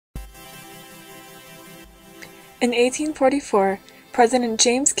In 1844, President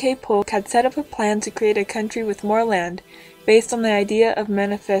James K. Polk had set up a plan to create a country with more land, based on the idea of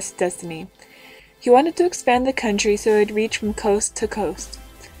manifest destiny. He wanted to expand the country so it would reach from coast to coast.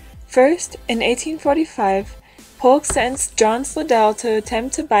 First, in 1845, Polk sent John Slidell to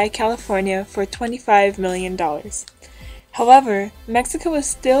attempt to buy California for $25 million. However, Mexico was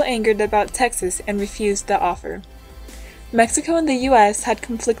still angered about Texas and refused the offer. Mexico and the U.S. had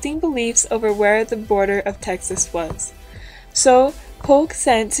conflicting beliefs over where the border of Texas was. So, Polk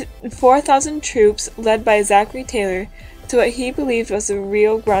sent 4,000 troops led by Zachary Taylor to what he believed was the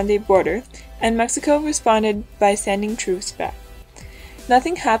Rio Grande border, and Mexico responded by sending troops back.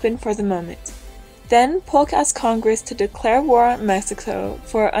 Nothing happened for the moment. Then, Polk asked Congress to declare war on Mexico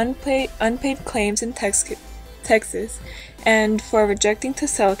for unpaid claims in Texas and for rejecting to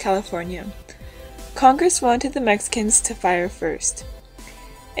sell California. Congress wanted the Mexicans to fire first.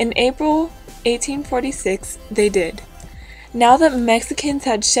 In April 1846, they did. Now that Mexicans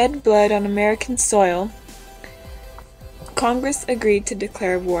had shed blood on American soil, Congress agreed to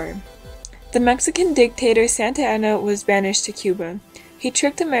declare war. The Mexican dictator Santa Anna was banished to Cuba. He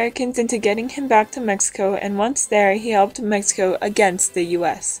tricked Americans into getting him back to Mexico, and once there, he helped Mexico against the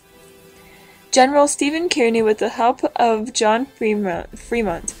U.S. General Stephen Kearny, with the help of John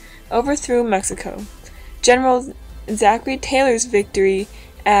Fremont, overthrew Mexico. General Zachary Taylor's victory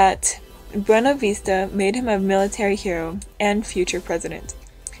at Buena Vista made him a military hero and future president.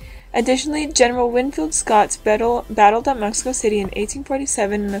 Additionally, General Winfield Scott battled at Mexico City in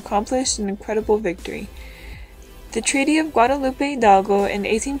 1847 and accomplished an incredible victory. The Treaty of Guadalupe Hidalgo in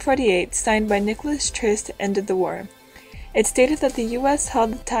 1848, signed by Nicholas Trist, ended the war. It stated that the U.S.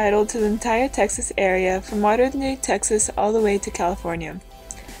 held the title to the entire Texas area from modern-day Texas all the way to California.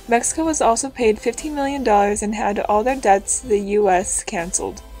 Mexico was also paid $15 million and had all their debts to the U.S.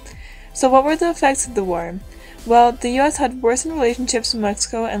 canceled. So what were the effects of the war? Well, the U.S. had worsened relationships with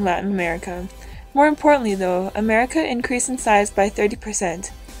Mexico and Latin America. More importantly, though, America increased in size by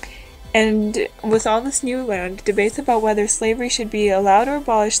 30%. And with all this new land, debates about whether slavery should be allowed or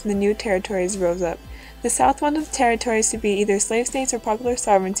abolished in the new territories rose up. The South wanted the territories to be either slave states or popular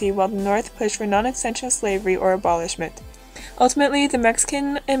sovereignty, while the North pushed for non-extension of slavery or abolishment. Ultimately, the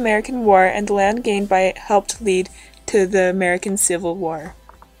Mexican-American War and the land gained by it helped lead to the American Civil War.